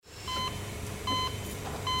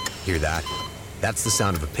Hear that? That's the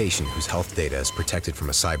sound of a patient whose health data is protected from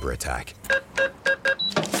a cyber attack.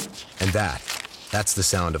 And that's the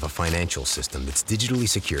sound of a financial system that's digitally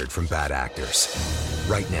secured from bad actors.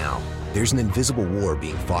 Right now, there's an invisible war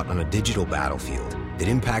being fought on a digital battlefield that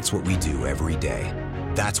impacts what we do every day.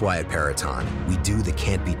 That's why at Peraton, we do the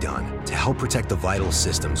can't be done to help protect the vital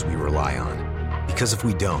systems we rely on. Because if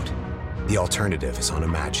we don't, the alternative is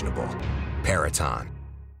unimaginable. Peraton.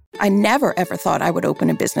 I never, ever thought I would open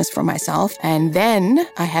a business for myself, and then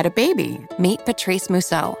I had a baby. Meet Patrice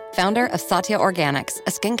Mousseau, founder of Satya Organics,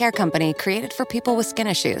 a skincare company created for people with skin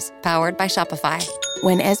issues, powered by Shopify.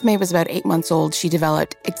 When Esme was about 8 months old, she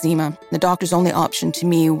developed eczema. The doctor's only option to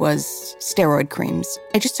me was steroid creams.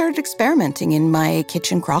 I just started experimenting in my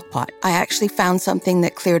kitchen crock pot. I actually found something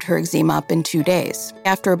that cleared her eczema up in 2 days.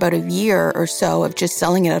 After about a year or so of just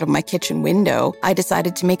selling it out of my kitchen window, I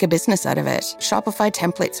decided to make a business out of it. Shopify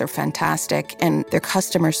templates are fantastic, and their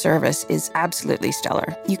customer service is absolutely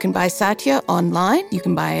stellar. You can buy Satya online, you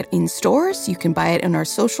can buy it in stores, you can buy it in our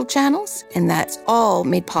social channels, and that's all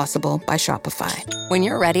made possible by Shopify. When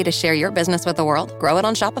you're ready to share your business with the world, grow it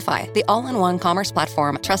on Shopify, the all-in-one commerce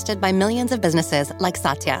platform trusted by millions of businesses like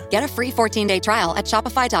Satya. Get a free 14-day trial at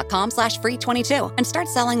shopify.com/free22 and start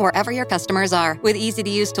selling wherever your customers are with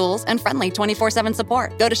easy-to-use tools and friendly 24/7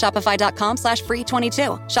 support. Go to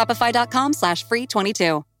shopify.com/free22,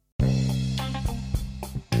 shopify.com/free22.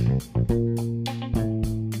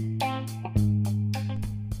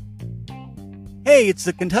 Hey, it's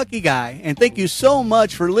the Kentucky Guy, and thank you so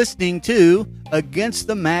much for listening to Against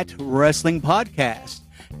the Mat Wrestling Podcast.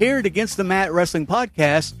 Here at Against the Mat Wrestling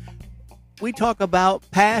Podcast, we talk about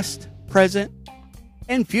past, present,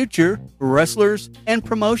 and future wrestlers and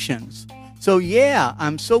promotions. So yeah,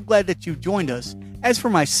 I'm so glad that you've joined us. As for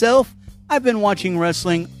myself, I've been watching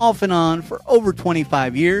wrestling off and on for over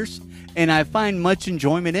 25 years, and I find much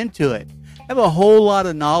enjoyment into it. I have a whole lot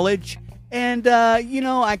of knowledge, and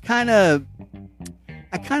I kind of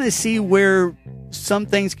see where some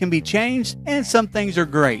things can be changed and some things are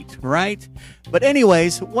great, right? But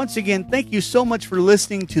anyways, once again, thank you so much for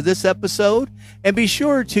listening to this episode, and be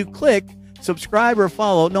sure to click subscribe or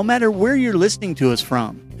follow no matter where you're listening to us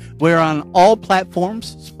from. We're on all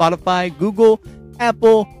platforms: Spotify, Google,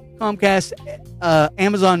 Apple, Comcast,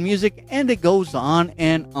 Amazon Music, and it goes on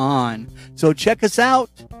and on. So check us out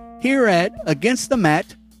here at Against the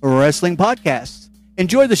Mat Wrestling Podcast.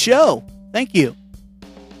 Enjoy the show. Thank you.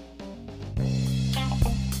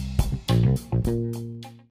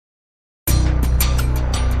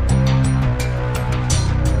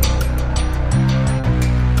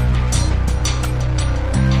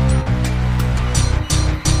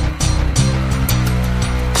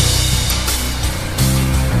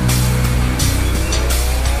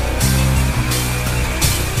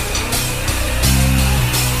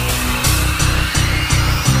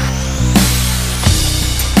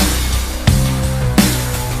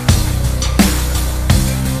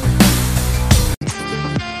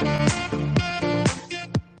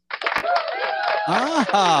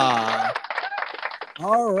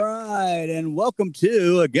 All right, and welcome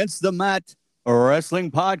to Against the Mat Wrestling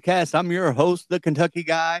Podcast. I'm your host, the Kentucky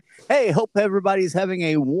Guy. Hey, hope everybody's having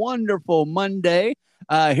a wonderful Monday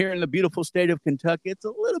here in the beautiful state of Kentucky. It's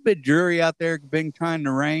a little bit dreary out there, been trying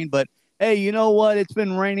to rain, but hey, you know what? It's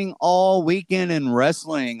been raining all weekend in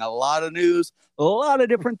wrestling. A lot of news, a lot of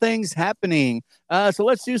different things happening. So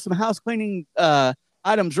let's do some house cleaning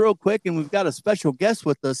items real quick, and we've got a special guest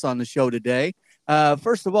with us on the show today.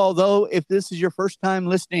 First of all, though, if this is your first time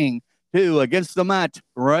listening to Against the Mat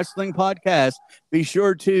Wrestling Podcast, be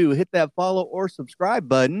sure to hit that follow or subscribe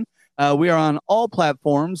button. We are on all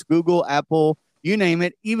platforms: Google, Apple, you name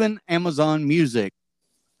it, even Amazon Music.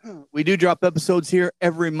 We do drop episodes here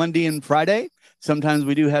every Monday and Friday. Sometimes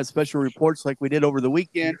we do have special reports like we did over the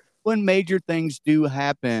weekend when major things do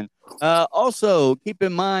happen. Also, keep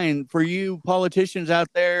in mind, for you politicians out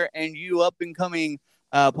there and you up-and-coming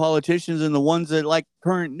politicians and the ones that like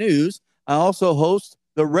current news, I also host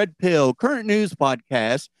the Red Pill Current News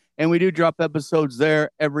Podcast, and we do drop episodes there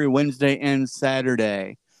every Wednesday and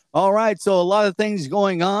Saturday. All right, so a lot of things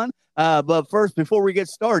going on, but first, before we get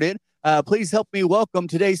started, please help me welcome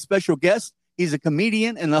today's special guest. He's a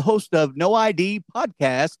comedian and the host of No ID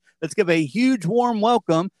Podcast. Let's give a huge warm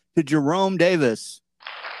welcome to Jerome Davis.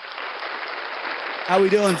 How we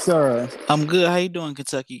doing, sir? I'm good. How you doing,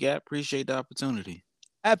 Kentucky Guy? Appreciate the opportunity.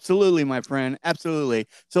 Absolutely, my friend. Absolutely.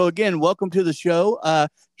 So again, welcome to the show.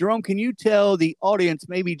 Jerome, can you tell the audience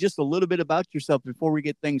maybe just a little bit about yourself before we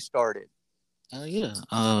get things started? Yeah.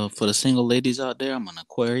 For the single ladies out there, I'm an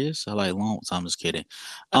Aquarius. I like long. So I'm just kidding.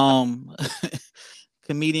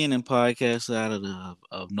 comedian and podcaster out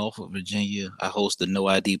of Norfolk, Virginia. I host the No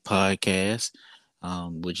ID podcast,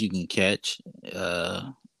 which you can catch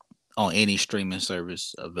on any streaming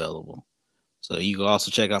service available. So you can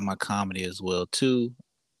also check out my comedy as well too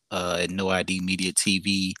at No ID Media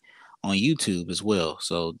TV on YouTube as well.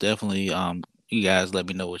 So definitely, you guys let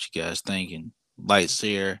me know what you guys think and like,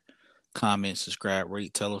 share, comment, subscribe,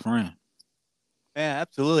 rate, tell a friend. Yeah,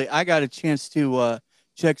 absolutely. I got a chance to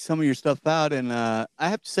check some of your stuff out, and I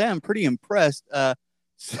have to say I'm pretty impressed.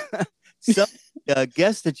 Some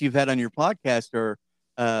guests that you've had on your podcast are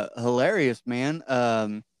hilarious, man.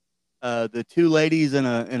 The two ladies in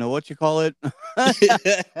a what you call it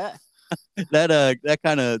that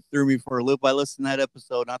kind of threw me for a loop. I listened to that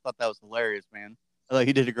episode, and I thought that was hilarious, man. I thought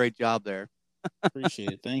he did a great job there.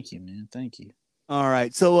 Appreciate it. Thank you, man. Thank you. All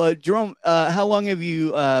right, so Jerome, how long have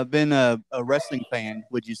you been a wrestling fan?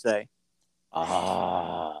 Would you say?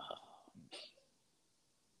 Ah,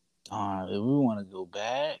 if we want to go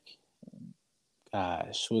back,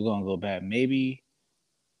 gosh, we're gonna go back. Maybe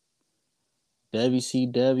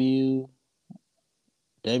WCW,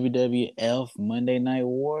 WWF Monday Night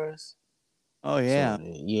Wars. Oh yeah. So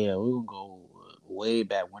yeah, we're gonna go way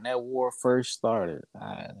back when that war first started.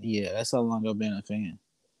 Yeah, that's how long I've been a fan.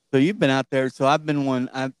 So you've been out there. So I've been one.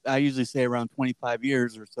 I usually say around 25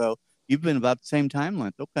 years or so. You've been about the same time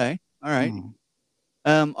length. Okay. All right.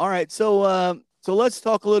 All right. So let's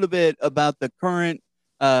talk a little bit about the current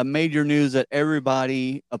major news that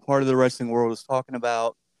everybody, a part of the wrestling world, is talking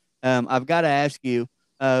about. I've got to ask you,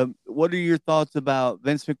 what are your thoughts about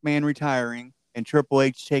Vince McMahon retiring and Triple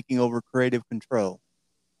H taking over creative control?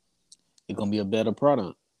 It's gonna be a better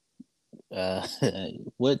product.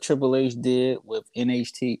 What Triple H did with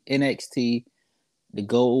NXT, the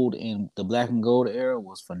gold and the black and gold era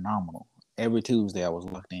was phenomenal. Every Tuesday I was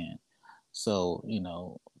locked in. So,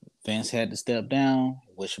 Vince had to step down,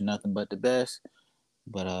 wish him nothing but the best.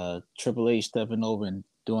 But Triple H stepping over and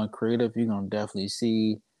doing creative, you're gonna definitely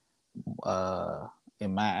see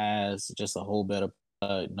in my eyes just a whole better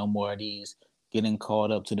no more of these getting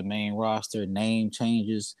called up to the main roster, name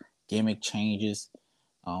changes, gimmick changes.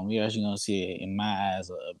 You're actually gonna see it in my eyes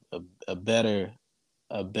a better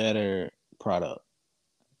product.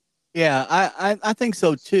 Yeah, I think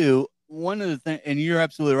so too. One of the things, and you're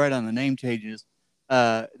absolutely right on the name changes.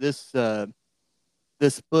 This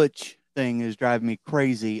Butch thing is driving me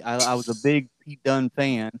crazy. I was a big Pete Dunne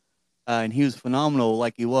fan, and he was phenomenal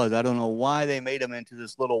like he was. I don't know why they made him into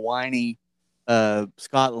this little whiny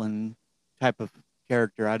Scotland type of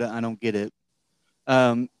character. I don't get it.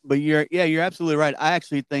 But you're absolutely right. I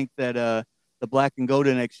actually think that the Black and Gold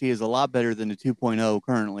NXT is a lot better than the 2.0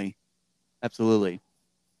 currently. Absolutely.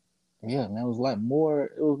 Yeah, man, it was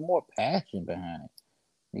more passion behind it.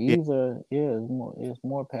 Yeah. It's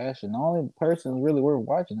more passion. The only person really worth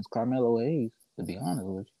watching is Carmelo Hayes, to be honest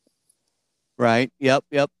with you. Right.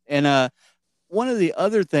 Yep. And one of the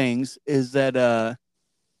other things is that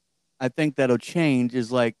I think that'll change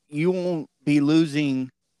is like you won't be losing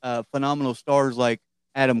phenomenal stars like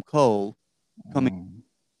Adam Cole coming.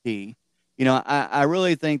 I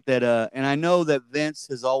really think that, and I know that Vince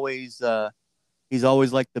has always he's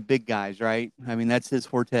always like the big guys, right? I mean, that's his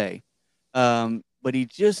forte. But he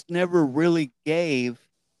just never really gave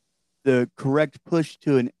the correct push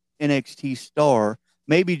to an NXT star.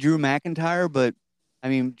 Maybe Drew McIntyre, but I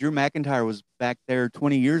mean, Drew McIntyre was back there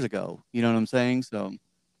 20 years ago. You know what I'm saying? So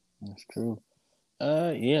that's true.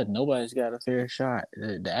 Yeah, nobody's got a fair shot.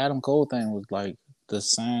 The Adam Cole thing was like the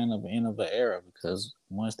sign of the end of an era because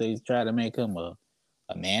once they tried to make him a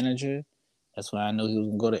manager, that's when I knew he was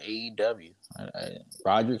gonna go to AEW.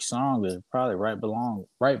 Roderick Strong is probably right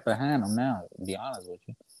behind him now. To be honest with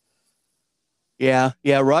you. Yeah,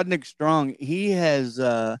 Roderick Strong. He has.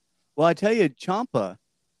 Well, I tell you, Ciampa.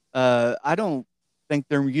 I don't think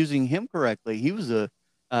they're using him correctly. He was a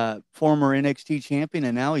former NXT champion,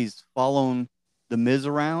 and now he's following the Miz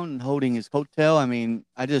around and holding his coattail. I mean,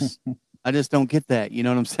 I just don't get that. You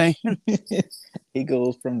know what I'm saying? He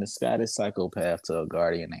goes from the Scottish psychopath to a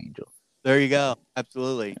guardian angel. There you go.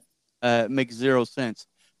 Absolutely. Makes zero sense.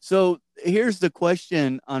 So here's the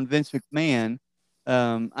question on Vince McMahon.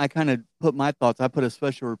 I kind of put my thoughts. I put a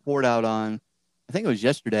special report out on, I think it was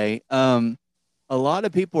yesterday. A lot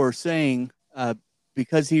of people are saying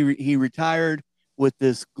because he retired with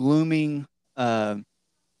this glooming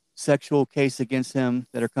sexual case against him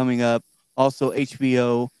that are coming up. Also,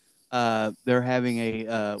 HBO, they're having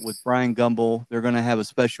with Brian Gumbel, they're going to have a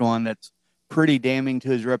special on that's pretty damning to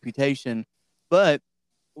his reputation. But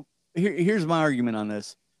here's my argument on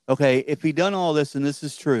this. Okay, if he done all this and this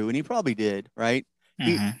is true, and he probably did, right?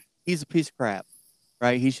 He's a piece of crap.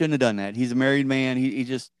 right? He shouldn't have done that. He's a married man. He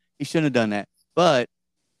shouldn't have done that. But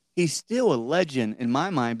he's still a legend in my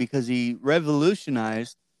mind because he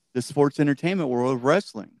revolutionized the sports entertainment world of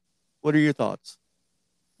wrestling. What are your thoughts?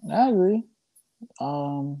 I agree.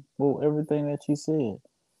 Well, everything that you said.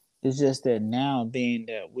 It's just that now, being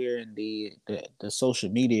that we're in the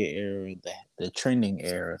social media era, the trending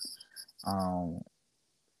era, um,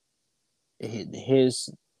 his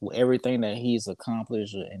everything that he's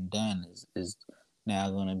accomplished and done is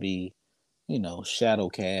now going to be, shadow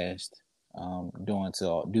cast, due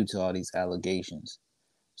to all these allegations.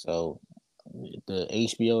 So the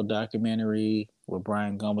HBO documentary with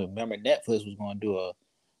Brian Gumby, remember Netflix was going to do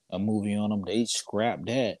a movie on him. They scrapped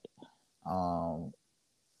that. Um,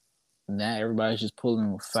 Now everybody's just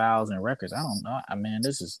pulling files and records. I don't know. I mean,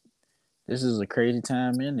 this is a crazy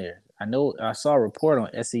time in there. I know I saw a report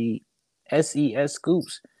on SES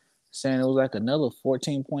Scoops saying it was like another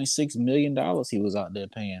 $14.6 million he was out there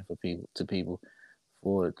paying for people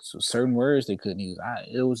for certain words they couldn't use.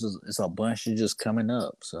 It's a bunch of just coming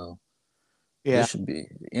up. So Yeah, this should be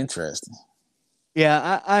interesting.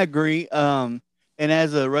 yeah, I agree. And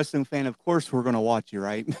as a wrestling fan, of course, we're going to watch you,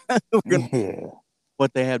 right? We're going to Yeah.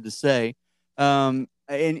 what they have to say. And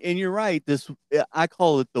you're right. I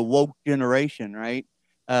call it the woke generation, right?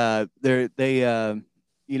 They're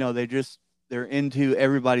into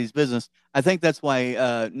everybody's business. I think that's why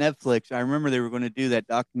Netflix. I remember they were going to do that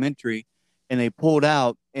documentary, and they pulled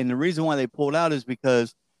out. And the reason why they pulled out is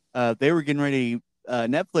because they were getting ready.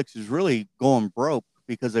 Netflix is really going broke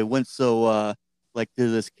because they went so like to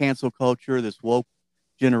this cancel culture, this woke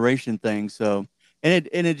generation thing. So and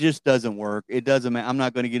it just doesn't work. It doesn't matter. I'm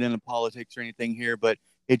not going to get into politics or anything here, but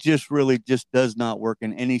it just really just does not work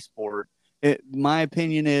in any sport. My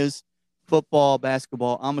opinion is football,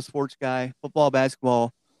 basketball. I'm a sports guy. Football,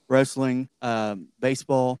 basketball, wrestling,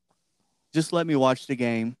 baseball. Just let me watch the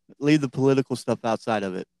game. Leave the political stuff outside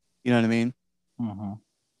of it. You know what I mean? Mm-hmm.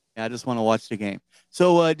 Yeah, I just want to watch the game.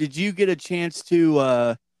 So, did you get a chance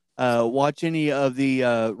to watch any of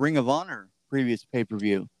the Ring of Honor previous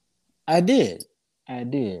pay-per-view? I did. I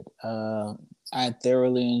did. I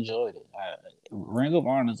thoroughly enjoyed it. Ring of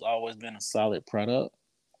Honor has always been a solid product.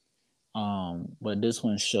 But this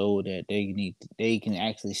one showed that they can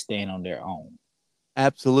actually stand on their own.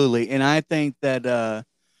 Absolutely. And I think that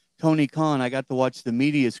Tony Khan, I got to watch the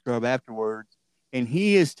media scrub afterwards, and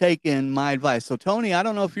he has taken my advice. So, Tony, I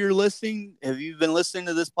don't know if you're listening. Have you been listening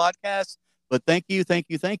to this podcast? But thank you, thank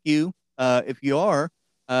you, thank you. If you are,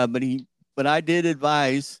 but I did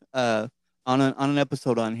advise on an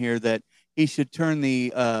episode on here that he should turn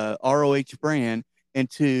the ROH brand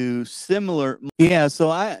into similar. Yeah. So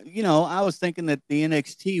I was thinking that the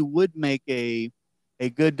NXT would make a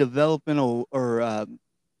good developmental or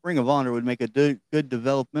Ring of Honor would make a good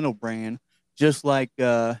developmental brand, just like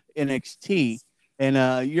NXT.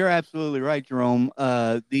 And you're absolutely right, Jerome.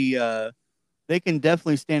 They can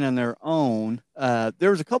definitely stand on their own. There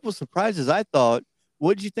was a couple of surprises. I thought.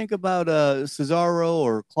 What did you think about Cesaro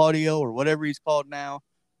or Claudio or whatever he's called now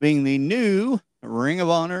being the new Ring of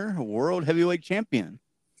Honor World Heavyweight Champion?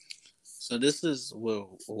 So this is where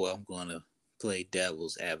I'm going to play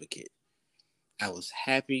devil's advocate. I was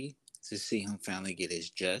happy to see him finally get his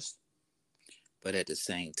just, but at the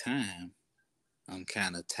same time, I'm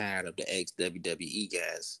kind of tired of the ex-WWE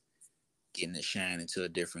guys getting to shine into a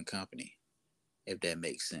different company, if that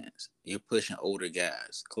makes sense. You're pushing older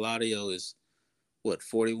guys. Claudio is,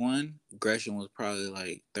 41? Gresham was probably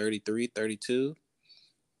like 33, 32.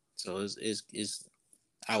 So it's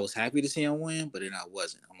I was happy to see him win, but then I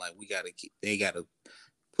wasn't. I'm like, they gotta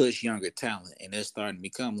push younger talent, and they're starting to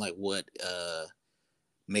become like what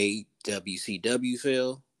made WCW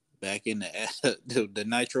fail back in the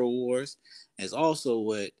Nitro Wars. It's also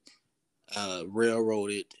what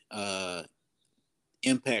railroaded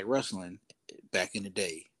Impact Wrestling back in the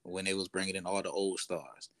day when they was bringing in all the old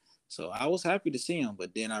stars. So I was happy to see him,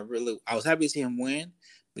 but then I was happy to see him win,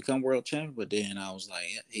 become world champion. But then I was like,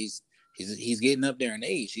 he's getting up there in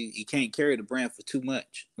age. He can't carry the brand for too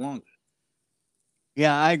much longer.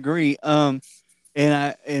 Yeah, I agree. And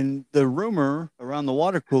the rumor around the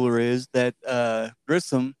water cooler is that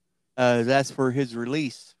Grissom has asked for his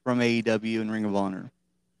release from AEW and Ring of Honor.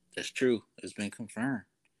 That's true. It's been confirmed.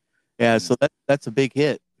 Yeah, so that's a big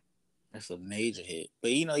hit. That's a major hit.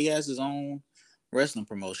 But he has his own wrestling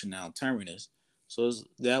promotion now, Terminus. So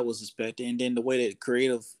that was expected. And then the way that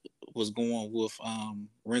creative was going with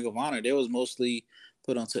Ring of Honor, they was mostly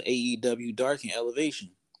put onto AEW Dark and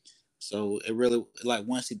Elevation. So it really, like,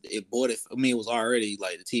 once it bought it, I mean, it was already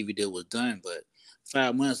like the TV deal was done, but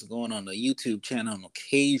 5 months of going on the YouTube channel, an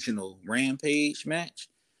occasional Rampage match,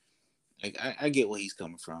 Like I get where he's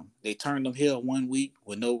coming from. They turned him heel 1 week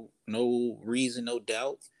with no reason, no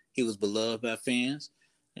doubt. He was beloved by fans,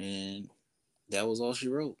 and that was all she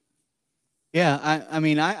wrote. Yeah, I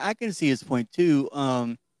mean, I can see his point too.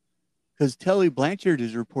 Because Tully Blanchard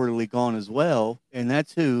is reportedly gone as well, and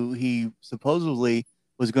that's who he supposedly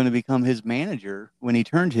was going to become his manager when he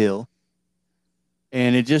turned heel.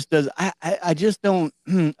 And it just does. I just don't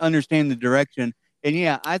understand the direction. And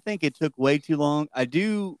yeah, I think it took way too long. I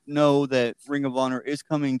do know that Ring of Honor is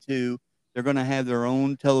coming to. They're going to have their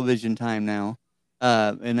own television time now,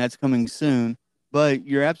 and that's coming soon. But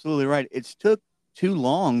you're absolutely right. It's took too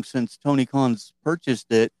long since Tony Khan's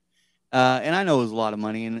purchased it, and I know it was a lot of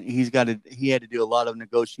money, and he had to do a lot of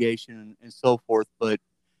negotiation and so forth. But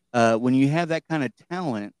when you have that kind of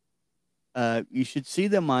talent, you should see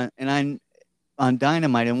them on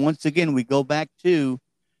Dynamite. And once again, we go back to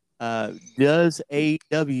does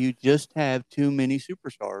AEW just have too many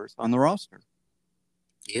superstars on the roster?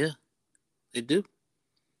 Yeah, they do.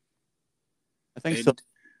 I think so.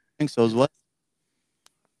 I think so as well.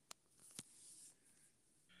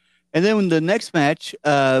 And then the next match,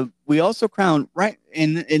 we also crowned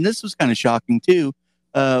and this was kind of shocking too.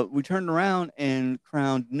 We turned around and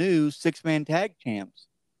crowned new 6-man tag champs.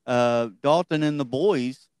 Dalton and the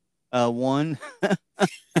boys won. I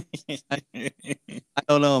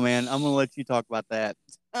don't know, man. I'm gonna let you talk about that.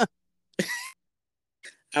 I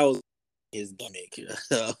was his gimmick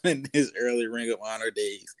in his early Ring of Honor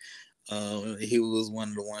days. He was one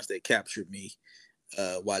of the ones that captured me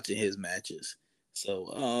watching his matches.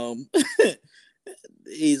 So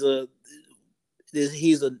he's a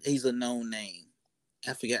known name.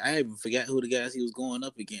 I even forgot who the guys he was going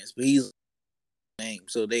up against, but he's a name.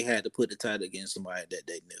 So they had to put the title against somebody that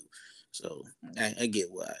they knew. So I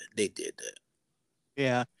get why they did that.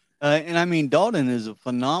 Yeah, and I mean Dalton is a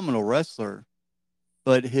phenomenal wrestler,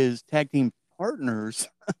 but his tag team partners,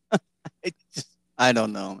 I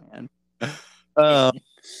don't know, man.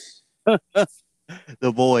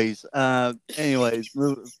 The boys. Anyways,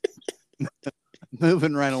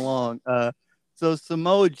 moving right along. So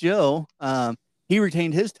Samoa Joe, he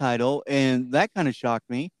retained his title, and that kind of shocked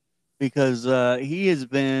me because he has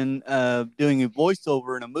been doing a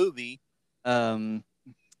voiceover in a movie,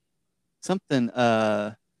 something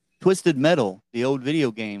Twisted Metal, the old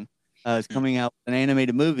video game, is coming out, an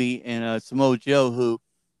animated movie, and Samoa Joe, who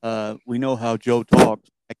we know how Joe talks.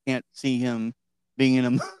 I can't see him being in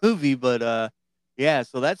a movie, but yeah,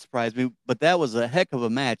 so that surprised me. But that was a heck of a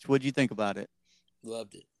match. What'd you think about it?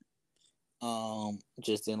 Loved it.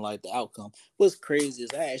 Just didn't like the outcome. What's crazy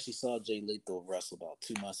is I actually saw Jay Lethal wrestle about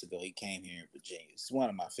 2 months ago. He came here in Virginia. He's one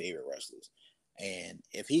of my favorite wrestlers. And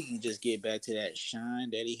if he can just get back to that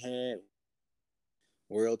shine that he had,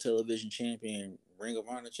 World Television Champion, Ring of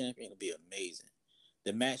Honor Champion, it'll be amazing.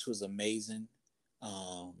 The match was amazing.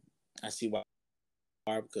 I see why,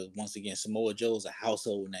 because once again, Samoa Joe is a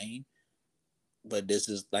household name. But this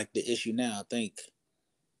is like the issue now. I think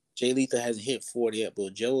Jay Lethal hasn't hit 40 yet,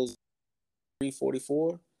 but Joe's 344,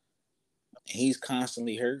 and he's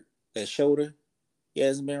constantly hurt. That shoulder, he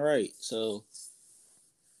hasn't been right. So,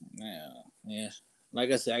 yeah. Like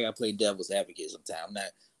I said, I gotta play devil's advocate sometimes.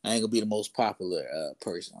 I ain't gonna be the most popular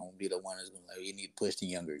person. I'm gonna be the one that's gonna you need to push the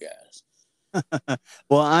younger guys.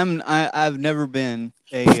 Well, I've never been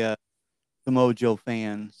a Samoa Joe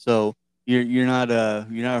fan, so you're not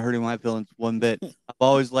hurting my feelings one bit. I've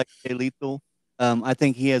always liked Jay Lethal. I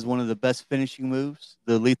think he has one of the best finishing moves,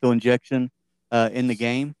 the lethal injection, in the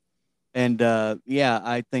game. And yeah,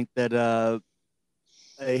 I think that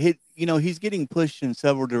he's getting pushed in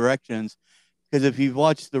several directions. Because if you've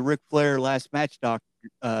watched the Ric Flair Last Match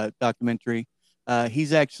documentary,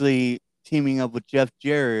 he's actually teaming up with Jeff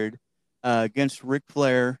Jarrett against Ric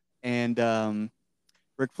Flair and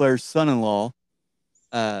Ric Flair's son-in-law,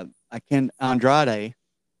 Andrade,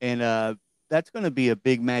 and that's going to be a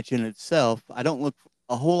big match in itself. I don't look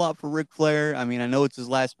a whole lot for Ric Flair. I mean, I know it's his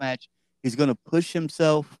last match. He's going to push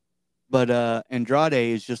himself, but Andrade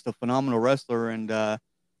is just a phenomenal wrestler, and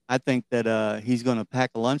I think that he's going to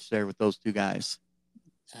pack a lunch there with those two guys.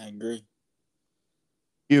 I agree.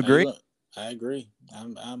 You agree? Look, I agree.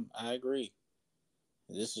 I agree.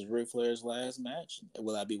 This is Ric Flair's last match.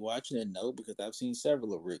 Will I be watching it? No, because I've seen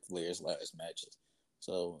several of Ric Flair's last matches.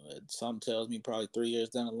 So something tells me probably 3 years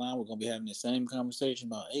down the line, we're going to be having the same conversation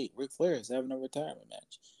about, hey, Ric Flair is having a retirement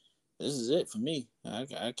match. This is it for me.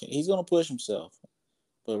 He's going to push himself.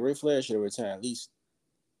 But Ric Flair should have retired at least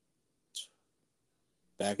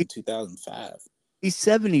back in 2005. He's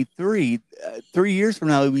 73. 3 years from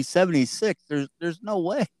now, he'll be 76. There's no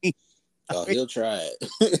way. Oh, he'll try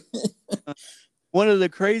it. one of the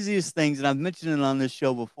craziest things, and I've mentioned it on this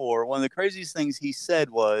show before, one of the craziest things he said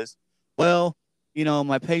was, well,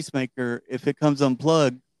 my pacemaker, if it comes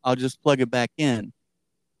unplugged, I'll just plug it back in.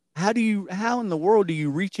 How in the world do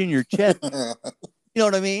you reach in your chest? You know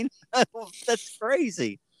what I mean? That's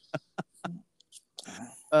crazy.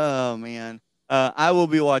 Oh man. I will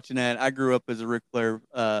be watching that. I grew up as a Ric Flair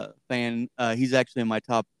fan. He's actually in my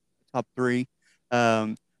top three.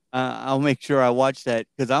 Um, I'll make sure I watch that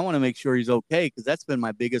because I want to make sure he's okay because that's been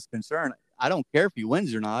my biggest concern. I don't care if he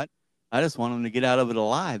wins or not. I just want him to get out of it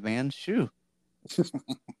alive, man. Shoo.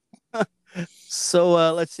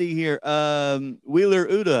 So let's see here. Wheeler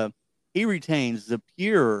Uda, he retains the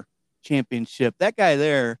pure championship. That guy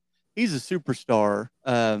there, he's a superstar.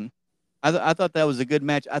 I thought that was a good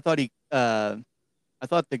match. I thought the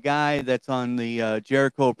guy that's on the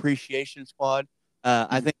Jericho Appreciation Squad,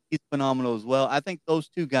 I think he's phenomenal as well. I think those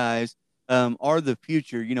two guys are the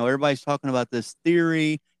future. Everybody's talking about this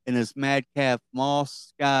Theory and this Madcap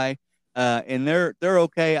Moss guy, and they're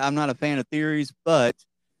okay. I'm not a fan of Theories, but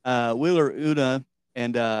Wheeler Uda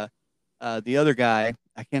and the other guy,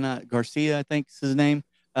 Garcia, I think is his name.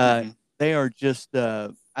 They are just,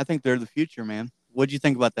 I think they're the future, man. What do you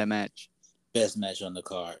think about that match? Best match on the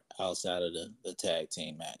card outside of the tag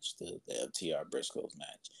team match, the FTR Briscoes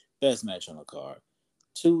match. Best match on the card.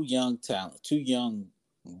 Two young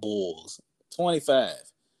bulls, 25,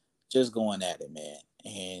 just going at it, man.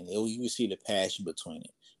 And you see the passion between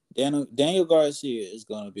it. Daniel Garcia is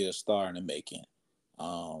going to be a star in the making.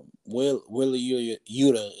 Willie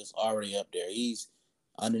Yuta is already up there. He's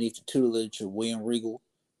underneath the tutelage of William Regal,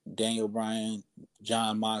 Daniel Bryan,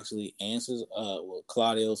 John Moxley, and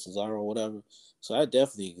Claudio Cesaro, whatever. So I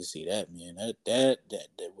definitely can see that, man. That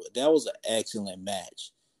was an excellent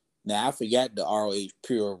match. Now I forgot the ROH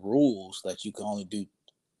Pure rules that you can only do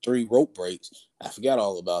 3 rope breaks. I forgot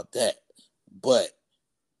all about that, but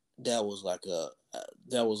that was the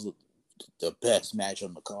best match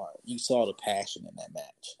on the card. You saw the passion in that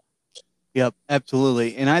match. Yep,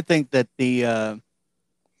 absolutely. And I think that the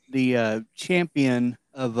champion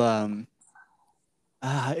of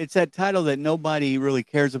it's that title that nobody really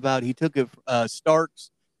cares about. He took it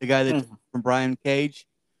Starks, the guy that took it from Brian Cage.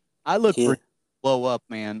 I look for him to blow up,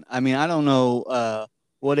 man. I mean, I don't know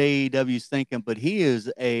what AEW's thinking, but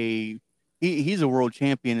he's a world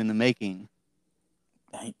champion in the making.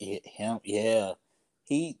 Yeah.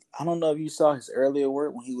 I don't know if you saw his earlier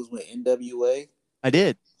work when he was with NWA. I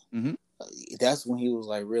did. Mm-hmm. That's when he was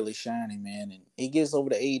like really shining, man. And he gets over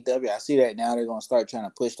to AEW. I see that now they're going to start trying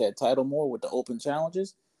to push that title more with the open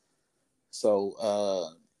challenges. So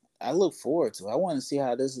I look forward to it. I want to see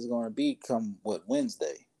how this is going to be come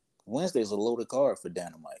Wednesday. Wednesday's a loaded card for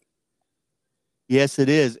Dynamite. Yes, it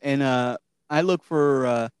is. And I look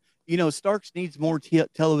for, Starks needs more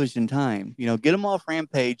television time. Get him off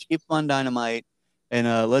Rampage, keep him on Dynamite,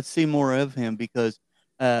 and let's see more of him because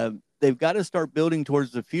they've got to start building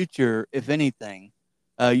towards the future, if anything.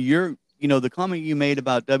 The comment you made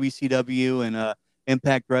about WCW and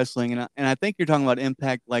Impact Wrestling, and I think you're talking about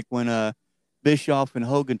Impact like when Bischoff and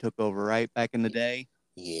Hogan took over, right? Back in the day.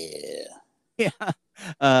 Yeah. Yeah.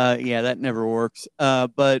 That never works.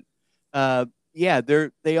 But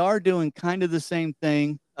they are doing kind of the same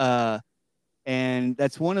thing. And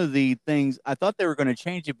that's one of the things I thought they were going to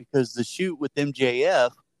change it because the shoot with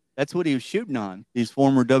MJF, that's what he was shooting on, these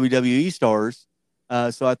former WWE stars.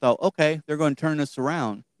 So I thought, okay, they're going to turn this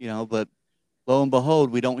around, but lo and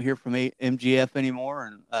behold, we don't hear from MJF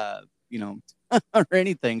anymore and, or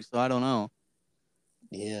anything. So I don't know.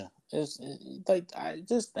 Yeah. It's like, I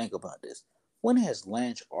just think about this. When has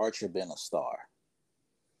Lance Archer been a star?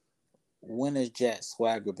 When has Jack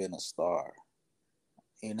Swagger been a star?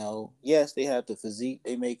 Yes, they have the physique,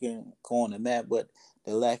 they making go on the mat, but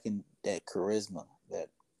they're lacking that charisma, that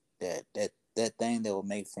thing that will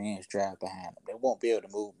make fans drive behind them. They won't be able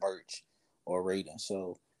to move merch or ratings.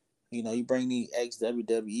 So, you bring these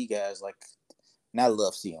ex-WWE guys like, and I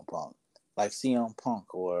love CM Punk, like CM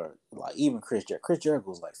Punk or like even Chris Jericho. Chris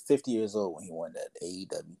Jericho was like 50 years old when he won that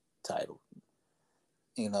AEW title.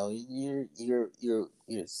 You're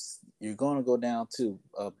going to go down to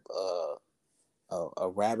a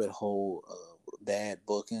rabbit hole of bad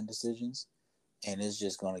booking decisions, and it's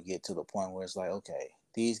just going to get to the point where it's like, okay,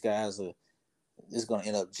 these guys it's going to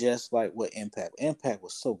end up just like what Impact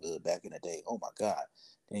was so good back in the day. Oh my God.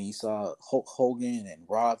 Then you saw Hulk Hogan and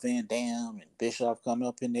Rob Van Dam and Bischoff coming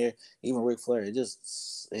up in there, even Ric Flair. It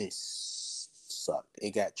sucked.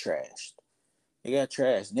 It got trashed,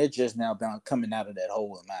 and they're just now coming out of that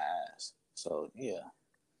hole in my eyes. So yeah.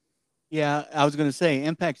 Yeah, I was going to say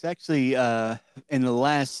Impact's actually in the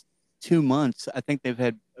last 2 months, I think they've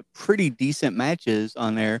had pretty decent matches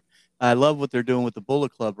on there. I love what they're doing with the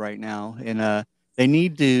Bullet Club right now, and they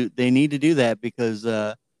need to do that because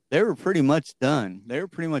they were pretty much done. They were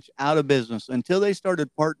pretty much out of business until they started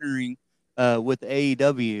partnering with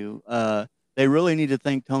AEW. They really need to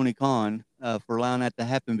thank Tony Khan for allowing that to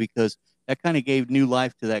happen because that kind of gave new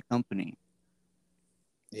life to that company.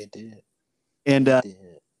 It did. And It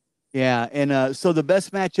did. yeah, and so the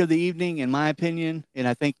best match of the evening, in my opinion, and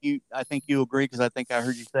I think you agree because I think I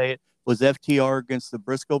heard you say it, was FTR against the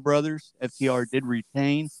Briscoe brothers. FTR did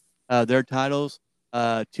retain their titles. 2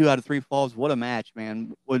 out of 3 falls. What a match,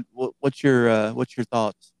 man! What's your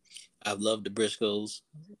thoughts? I've loved the Briscoes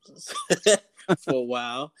for a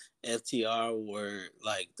while. FTR were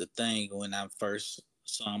like the thing when I first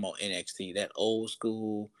saw them on NXT. That old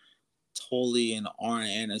school, Tully and Arn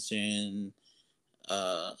Anderson,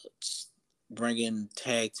 uh, bringing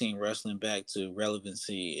tag team wrestling back to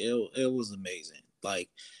relevancy. It was amazing. Like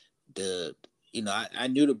I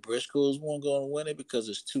knew the Briscoes weren't going to win it because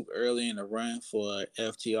it's too early in the run for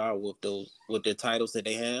FTR with their titles that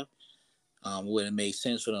they have. Wouldn't make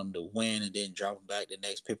sense for them to win and then drop them back the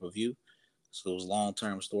next pay-per-view. So it was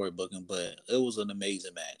long-term storybooking, but it was an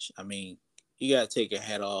amazing match. I mean, you got to take your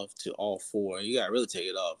hat off to all four. You got to really take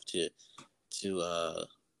it off to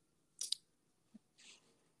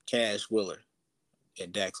Cash Wheeler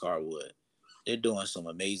and Dax Harwood. They're doing some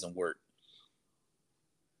amazing work.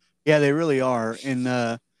 Yeah, they really are, and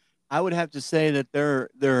I would have to say that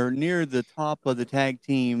they're near the top of the tag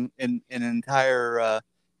team in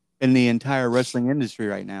the entire wrestling industry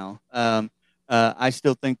right now. I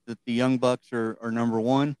still think that the Young Bucks are number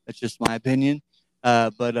one. That's just my opinion.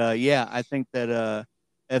 But yeah, I think that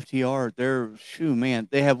FTR,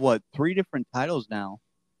 they have what 3 different titles now: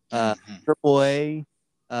 Triple A,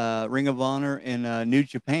 Ring of Honor, and New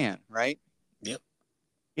Japan, right? Yep.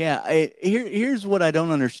 Yeah. Here's what I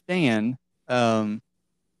don't understand. AEW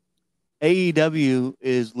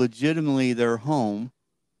is legitimately their home.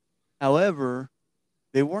 However,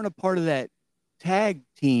 they weren't a part of that tag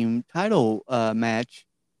team title match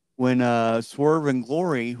when Swerve and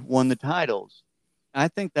Glory won the titles. I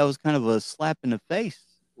think that was kind of a slap in the face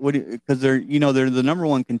because they're the number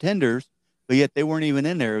one contenders, but yet they weren't even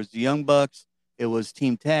in there. It was the Young Bucks, it was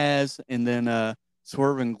Team Taz, and then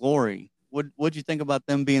Swerve and Glory. What'd you think about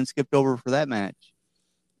them being skipped over for that match?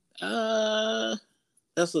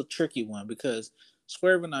 That's a tricky one because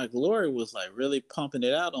Swerve and Our Glory was like really pumping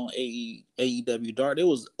it out on AEW Dark. It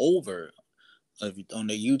was over on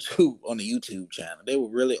the YouTube channel. They were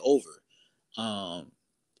really over.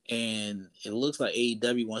 And it looks like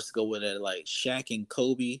AEW wants to go with that like Shaq and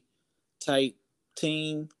Kobe type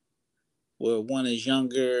team where one is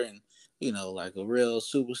younger and like a real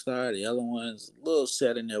superstar. The other one's a little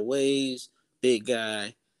set in their ways, big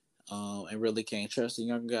guy, and really can't trust the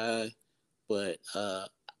young guy. But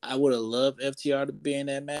I would have loved FTR to be in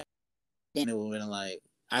that match. And it would have been like,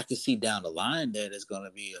 I could see down the line that it's going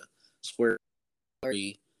to be a Swerve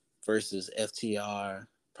versus FTR,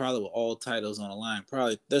 probably with all titles on the line.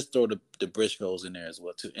 Probably let's throw the Briscoes in there as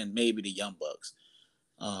well too, and maybe the Young Bucks.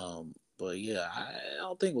 But yeah, I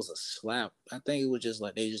don't think it was a slap. I think it was just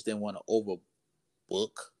like they just didn't want to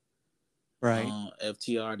overbook. Right.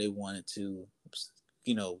 FTR, they wanted to,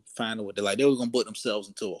 find a way. They were gonna put themselves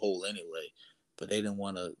into a hole anyway, but they didn't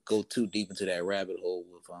want to go too deep into that rabbit hole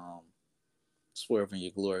with Swerve and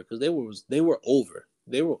Your Glory because they were over.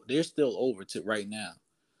 They're still over to right now.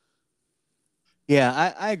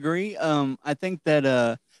 Yeah, I agree. I think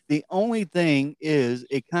that the only thing is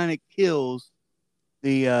it kind of kills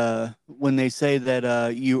the when they say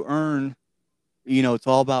that you earn, it's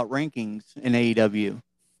all about rankings in AEW.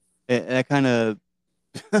 That kind of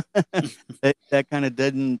that kind of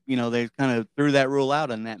didn't, they kind of threw that rule out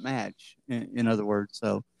in that match. In other words,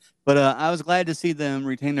 but I was glad to see them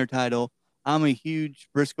retain their title. I'm a huge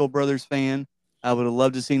Briscoe brothers fan. I would have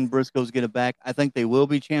loved to seen Briscoes get it back. I think they will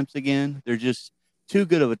be champs again. They're just too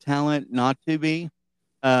good of a talent not to be.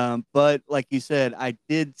 But like you said, I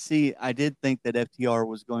did think that FTR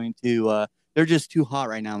was going to. They're just too hot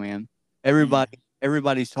right now, man.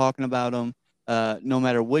 Everybody's talking about them. No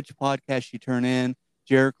matter which podcast you turn in,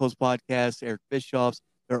 Jericho's podcast, Eric Bischoff's,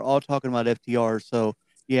 they're all talking about FTR. So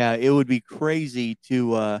yeah, it would be crazy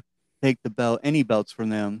to take any belts from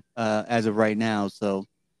them as of right now. So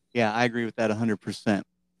yeah, I agree with that 100%.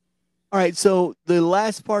 All right, so the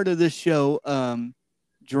last part of this show,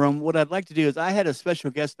 Jerome, what I'd like to do is I had a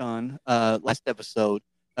special guest on last episode,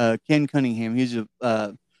 Ken Cunningham. He's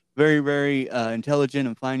a very, very intelligent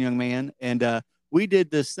and fine young man. And we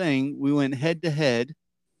did this thing. We went head to head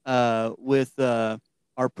with our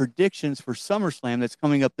predictions for SummerSlam that's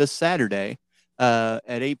coming up this Saturday. at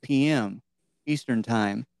 8 p.m. Eastern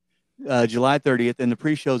time, July 30th, and the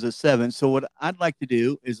pre-show's at 7. So what I'd like to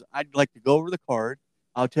do is I'd like to go over the card.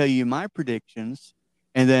 I'll tell you my predictions,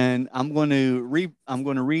 and then I'm going to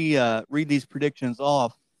read these predictions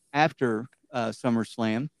off after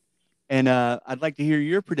SummerSlam. And I'd like to hear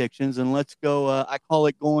your predictions, and let's go. I call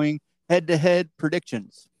it going head-to-head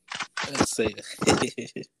predictions. Let's say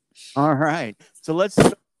it. All right. So let's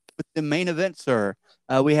start with the main event, sir.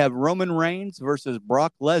 We have Roman Reigns versus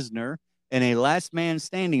Brock Lesnar in a last man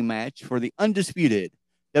standing match for the undisputed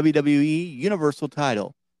WWE Universal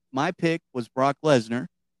title. My pick was Brock Lesnar.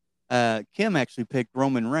 Kim actually picked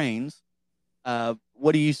Roman Reigns.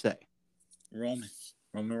 What do you say? Roman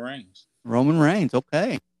Reigns. Roman Reigns.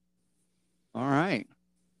 Okay. All right.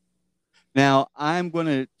 Now, I'm going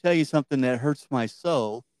to tell you something that hurts my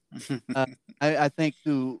soul. I think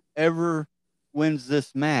whoever wins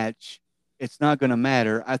this match, it's not going to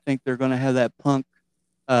matter. I think they're going to have that Punk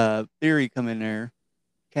Theory come in there,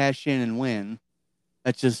 cash in and win.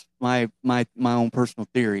 That's just my own personal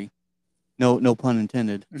theory. No pun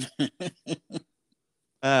intended.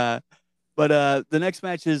 But the next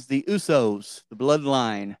match is the Usos, the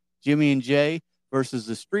Bloodline, Jimmy and Jay versus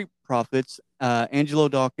the Street Profits, Angelo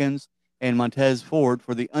Dawkins and Montez Ford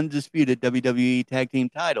for the undisputed WWE Tag Team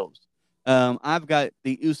titles. I've got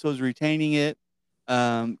the Usos retaining it.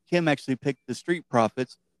 Kim actually picked the Street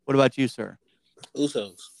Profits. What about you, sir?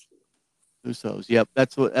 Usos. Yep,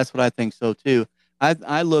 that's what I think so too.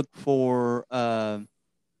 I look for one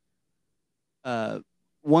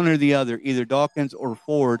or the other, either Dawkins or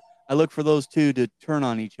Ford. I look for those two to turn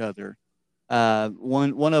on each other.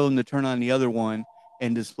 One of them to turn on the other one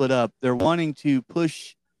and to split up. They're wanting to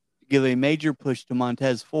give a major push to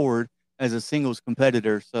Montez Ford as a singles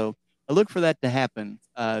competitor. So I look for that to happen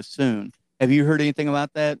soon. Have you heard anything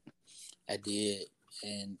about that? I did,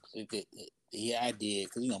 and yeah, I did,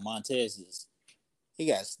 because Montez he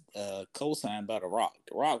got co-signed by The Rock.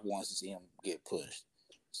 The Rock wants to see him get pushed,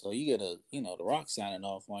 so you get The Rock signing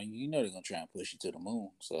off on you. They're gonna try and push you to the moon.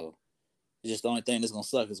 So it's just the only thing that's gonna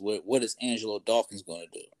suck is what is Angelo Dawkins gonna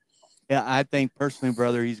do? Yeah, I think personally,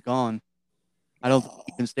 brother, he's gone. I don't think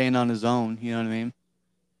he can stand on his own. You know what I mean?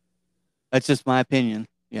 That's just my opinion.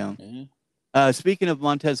 Yeah. Mm-hmm. Speaking of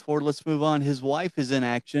Montez Ford, let's move on. His wife is in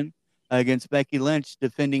action against Becky Lynch,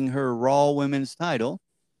 defending her Raw Women's title.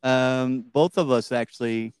 Both of us,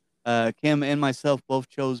 actually, Kim and myself, both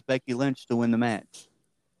chose Becky Lynch to win the match.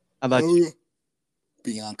 How about you?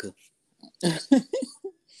 Bianca.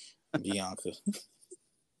 Bianca.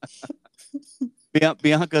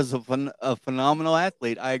 Bianca's a phenomenal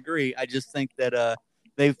athlete. I agree. I just think that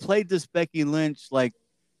they've played this Becky Lynch like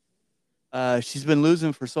she's been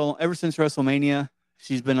losing for so long. Ever since WrestleMania,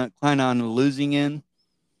 she's been kind of on the losing end.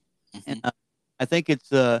 Mm-hmm. And I think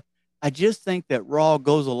I just think that Raw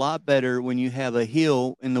goes a lot better when you have a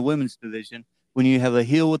heel in the women's division, when you have a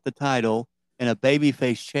heel with the title and a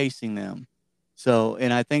babyface chasing them. So,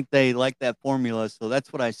 and I think they like that formula. So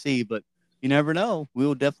that's what I see, but you never know. We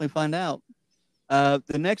will definitely find out.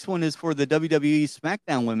 The next one is for the WWE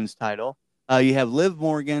SmackDown Women's title. You have Liv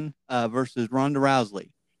Morgan versus Ronda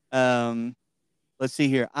Rousey. Let's see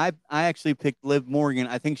here. I actually picked Liv Morgan.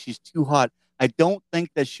 I think she's too hot. I don't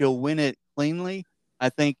think that she'll win it cleanly. I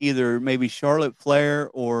think either maybe Charlotte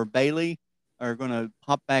Flair or Bayley are going to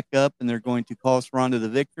pop back up and they're going to cost Ronda the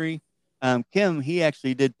victory. Kim, he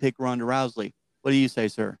actually did pick Ronda Rousey. What do you say,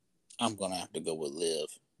 sir? I'm going to have to go with Liv.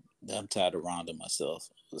 I'm tired of Ronda myself.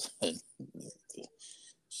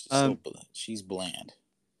 She's bland.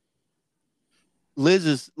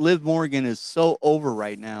 Liv Morgan is so over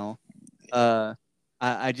right now.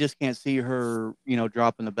 I just can't see her,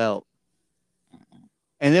 dropping the belt.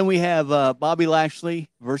 And then we have Bobby Lashley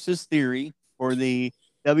versus Theory for the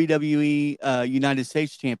WWE United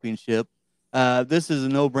States Championship. This is a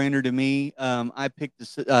no-brainer to me. I picked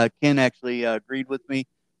Ken actually agreed with me.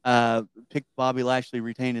 Picked Bobby Lashley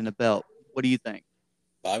retaining the belt. What do you think?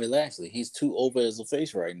 Bobby Lashley, he's too over as a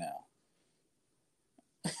face right now.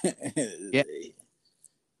 Yeah.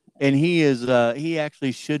 And he is he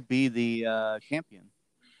actually should be the champion,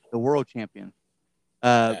 the world champion.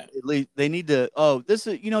 At least they need to this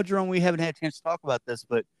is Jerome, we haven't had a chance to talk about this,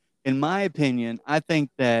 but in my opinion, I think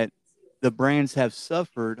that the brands have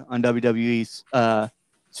suffered on WWE's and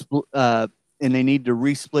they need to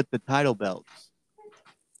resplit the title belts.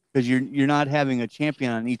 Because you're not having a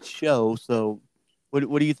champion on each show, so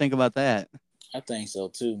what do you think about that? I think so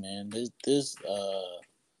too, man. This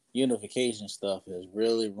unification stuff has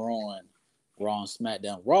really ruined Raw and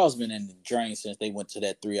SmackDown. Raw's been in the drain since they went to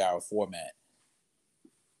that 3-hour format.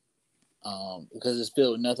 Because it's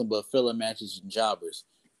filled with nothing but filler matches and jobbers.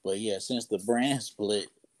 But yeah, since the brand split,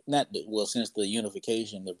 since the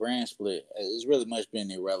unification, the brand split has really much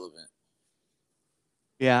been irrelevant.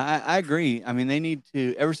 Yeah, I agree. I mean, they need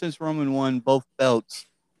to. Ever since Roman won both belts,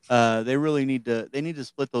 they really need to. They need to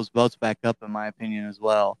split those belts back up, in my opinion, as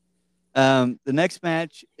well. The next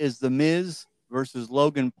match is The Miz versus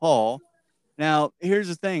Logan Paul. Now, here's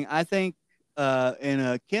the thing. I think,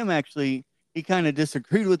 Kim actually, he kind of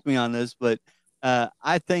disagreed with me on this, but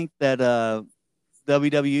I think that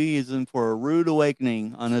WWE is in for a rude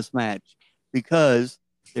awakening on this match because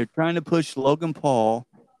they're trying to push Logan Paul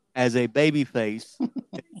as a babyface.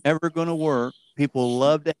 It's never going to work. People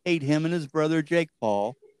love to hate him and his brother Jake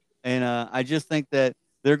Paul, and I just think that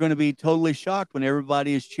they're going to be totally shocked when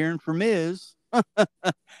everybody is cheering for Miz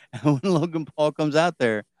when Logan Paul comes out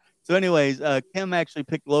there. So, anyways, Kim actually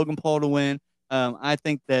picked Logan Paul to win. I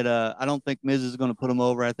think that I don't think Miz is going to put him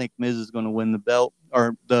over. I think Miz is going to win the belt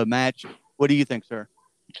or the match. What do you think, sir?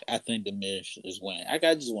 I think the Miz is winning. I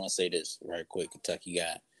just want to say this right quick, Kentucky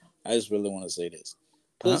guy. I just really want to say this.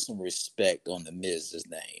 Put some respect on the Miz's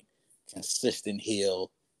name. Consistent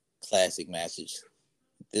heel, classic matches.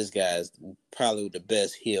 This guy's probably the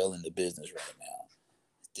best heel in the business right now.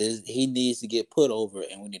 He needs to get put over,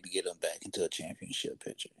 and we need to get him back into a championship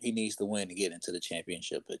picture. He needs to win to get into the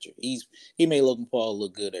championship picture. He made Logan Paul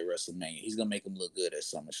look good at WrestleMania. He's gonna make him look good at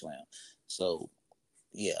SummerSlam. So,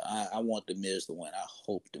 yeah, I want the Miz to win. I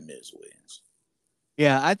hope the Miz wins.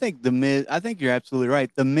 Yeah, I think the Miz. I think you're absolutely right.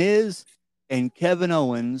 The Miz and Kevin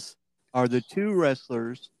Owens are the two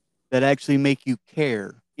wrestlers that actually make you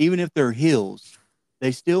care, even if they're heels.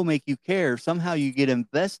 They still make you care. Somehow you get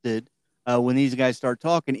invested when these guys start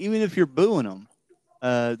talking, even if you're booing them.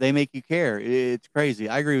 They make you care. It's crazy.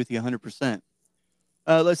 I agree with you 100%.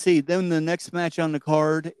 Let's see. Then the next match on the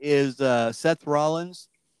card is Seth Rollins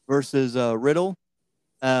versus Riddle.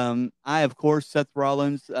 Of course, Seth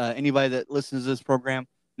Rollins. Anybody that listens to this program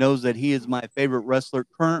knows that he is my favorite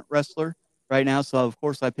current wrestler right now. So, of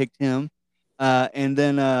course, I picked him. And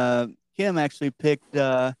then Kim actually picked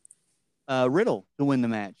Riddle to win the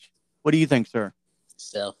match. What do you think, sir?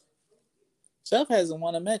 Seth hasn't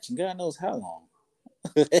won a match in God knows how long.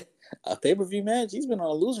 A pay-per-view match? He's been on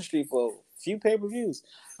a losing streak for a few pay-per-views.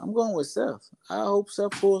 I'm going with Seth. I hope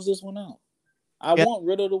Seth pulls this one out. I want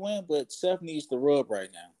Riddle to win, but Seth needs the rub right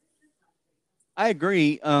now. I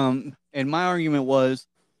agree. And my argument was,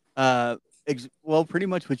 pretty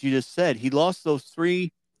much what you just said. He lost those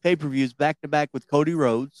 3 pay-per-views back-to-back with Cody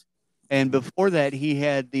Rhodes. And before that, he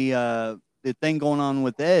had the thing going on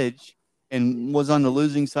with Edge and was on the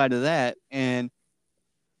losing side of that. And,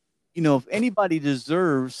 if anybody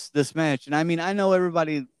deserves this match, and I mean, I know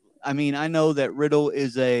that Riddle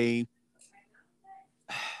is an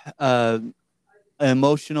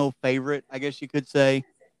emotional favorite, I guess you could say.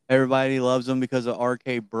 Everybody loves him because of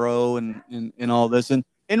RK Bro and all this. And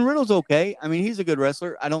Riddle's okay. I mean, he's a good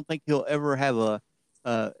wrestler. I don't think he'll ever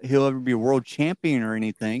be a world champion or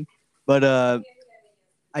anything. But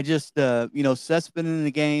I just, Seth's been in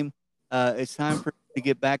the game. It's time for him to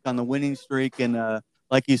get back on the winning streak and,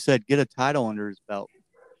 like you said, get a title under his belt.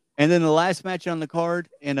 And then the last match on the card,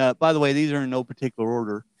 and by the way, these are in no particular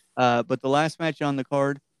order, but the last match on the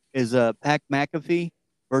card is Pat McAfee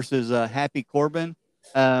versus Happy Corbin.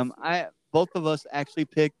 Both of us actually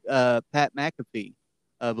picked Pat McAfee,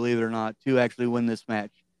 believe it or not, to actually win this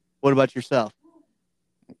match. What about yourself?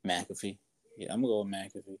 McAfee. Yeah, I'm going to go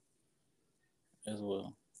with McAfee as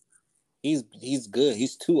well. He's good.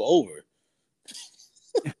 He's too over.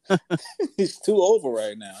 He's too over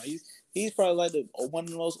right now. He's probably like one of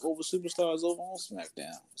the most over superstars over on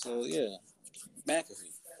SmackDown. So yeah,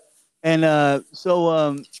 McAfee. And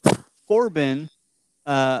Corbin,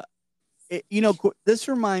 this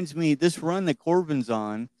run that Corbin's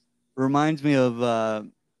on reminds me of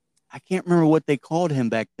I can't remember what they called him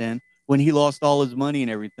back then when he lost all his money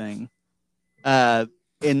and everything.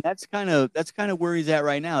 And that's kind of where he's at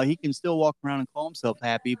right now. He can still walk around and call himself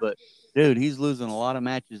happy, but dude, he's losing a lot of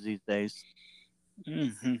matches these days.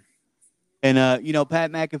 Mm-hmm. And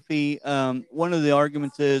Pat McAfee, one of the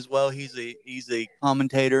arguments is, well, he's a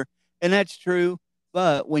commentator, and that's true.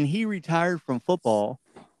 But when he retired from football,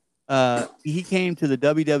 he came to the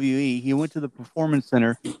WWE. He went to the Performance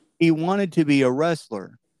Center. He wanted to be a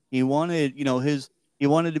wrestler. He wanted, he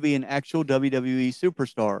wanted to be an actual WWE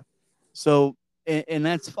superstar. So, and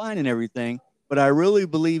that's fine and everything. But I really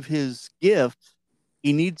believe his gift,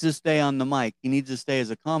 he needs to stay on the mic. He needs to stay as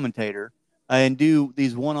a commentator and do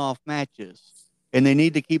these one-off matches. And they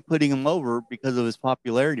need to keep putting him over because of his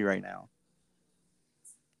popularity right now.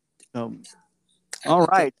 So, all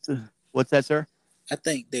right. What's that, sir? I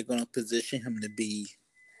think they're going to position him to be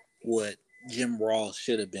what Jim Ross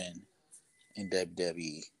should have been in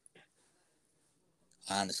WWE.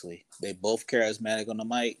 Honestly, they both charismatic on the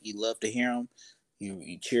mic. You love to hear them.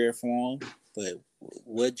 You cheer for them. But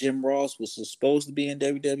what Jim Ross was supposed to be in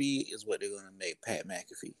WWE is what they're going to make Pat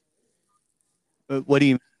McAfee. But what do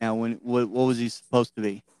you mean now? What was he supposed to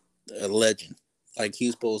be? A legend. Like, he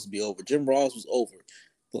was supposed to be over. Jim Ross was over.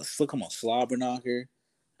 Come on, Slobber Knocker.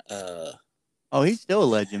 Oh, he's still a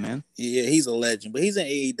legend, man. Yeah, he's a legend, but he's in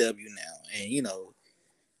AEW now. And, you know,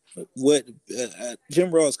 what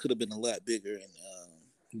Jim Ross could have been a lot bigger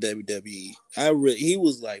in WWE. He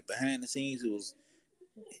was like behind the scenes.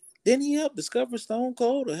 Didn't he help discover Stone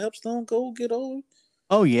Cold or help Stone Cold get over?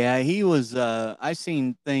 Oh yeah, he was. I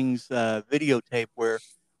seen things videotape where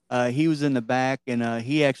he was in the back and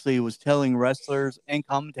he actually was telling wrestlers and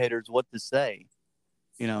commentators what to say.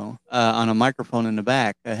 You know, on a microphone in the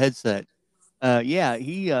back, a headset. Yeah,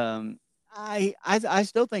 he. I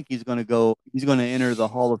still think he's going to go. He's going to enter the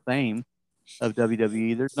Hall of Fame of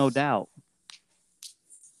WWE. There's no doubt.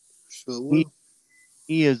 Sure will.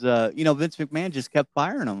 He is. You know, Vince McMahon just kept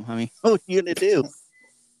firing him. I mean, what are you going to do?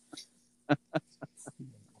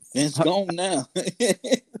 Vince gone now.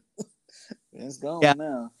 Vince gone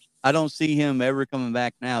now. I don't see him ever coming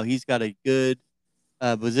back now. He's got a good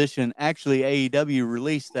position. Actually, AEW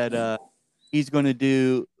released that he's going to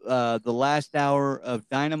do the last hour of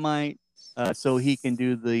Dynamite so he can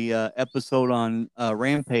do the episode on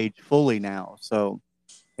Rampage fully now. So,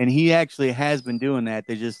 and he actually has been doing that.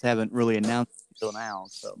 They just haven't really announced it until now.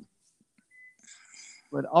 So,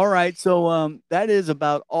 but all right. So that is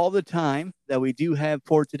about all the time that we do have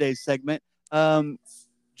for today's segment.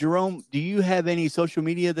 Jerome, do you have any social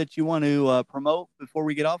media that you want to promote before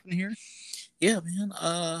we get off in here? Yeah,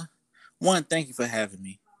 man. One, thank you for having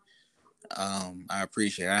me. I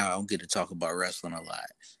appreciate it. I don't get to talk about wrestling a lot.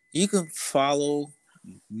 You can follow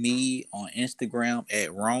me on Instagram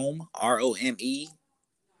at Rome, ROMEX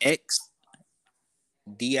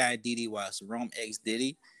DIDDY. So Rome X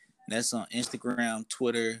Diddy. That's on Instagram,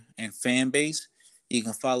 Twitter, and Fanbase. You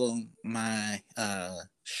can follow my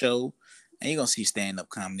show, and you're gonna see stand-up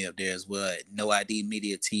comedy up there as well at No ID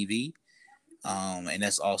Media TV. And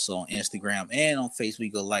that's also on Instagram and on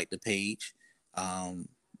Facebook. Go like the page.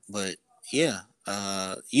 But yeah,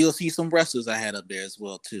 you'll see some wrestlers I had up there as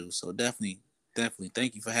well too. So definitely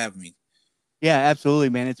thank you for having me. Yeah, absolutely,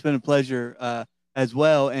 man. It's been a pleasure as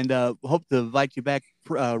well, and hope to invite you back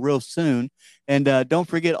real soon. And don't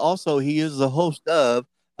forget, also, he is the host of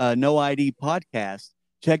No ID Podcast.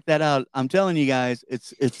 Check that out. I'm telling you guys,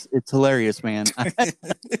 it's hilarious, man.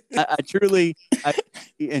 I truly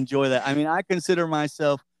enjoy that. I mean, I consider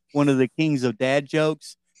myself one of the kings of dad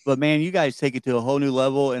jokes, but man, you guys take it to a whole new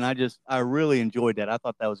level, and I really enjoyed that. I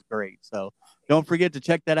thought that was great. So don't forget to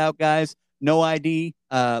check that out, guys. No ID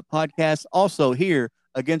Podcast, also here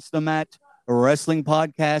Against the Mat Wrestling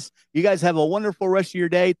Podcast. You guys have a wonderful rest of your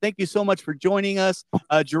day. Thank you so much for joining us.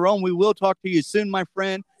 Jerome, we will talk to you soon, my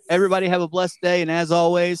friend. Everybody have a blessed day. And as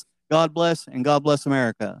always, God bless and God bless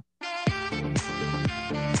America.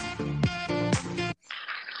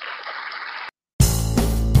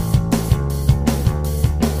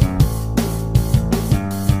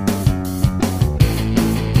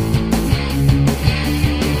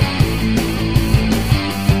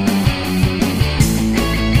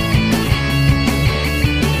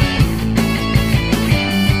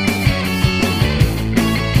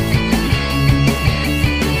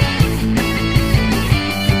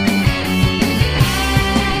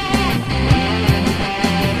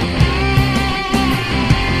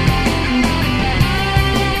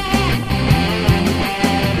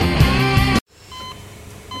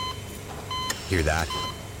 Hear that?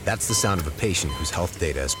 That's the sound of a patient whose health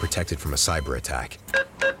data is protected from a cyber attack.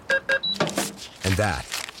 And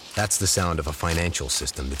that's the sound of a financial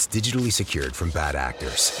system that's digitally secured from bad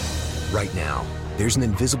actors. Right now, there's an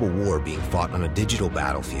invisible war being fought on a digital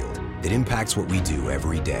battlefield that impacts what we do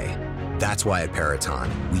every day. That's why at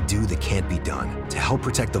Peraton, we do the can't be done to help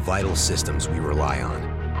protect the vital systems we rely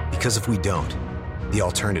on. Because if we don't, the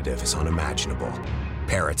alternative is unimaginable.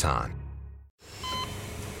 Peraton.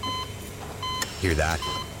 Hear that?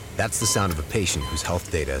 That's the sound of a patient whose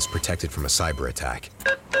health data is protected from a cyber attack.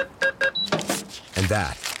 And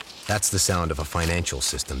that's the sound of a financial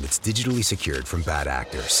system that's digitally secured from bad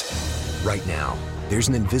actors. Right now, there's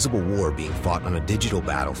an invisible war being fought on a digital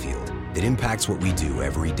battlefield that impacts what we do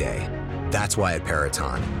every day. That's why at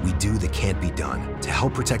Peraton, we do the can't be done to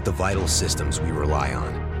help protect the vital systems we rely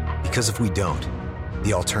on. Because if we don't,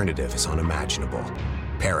 the alternative is unimaginable.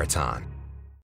 Peraton.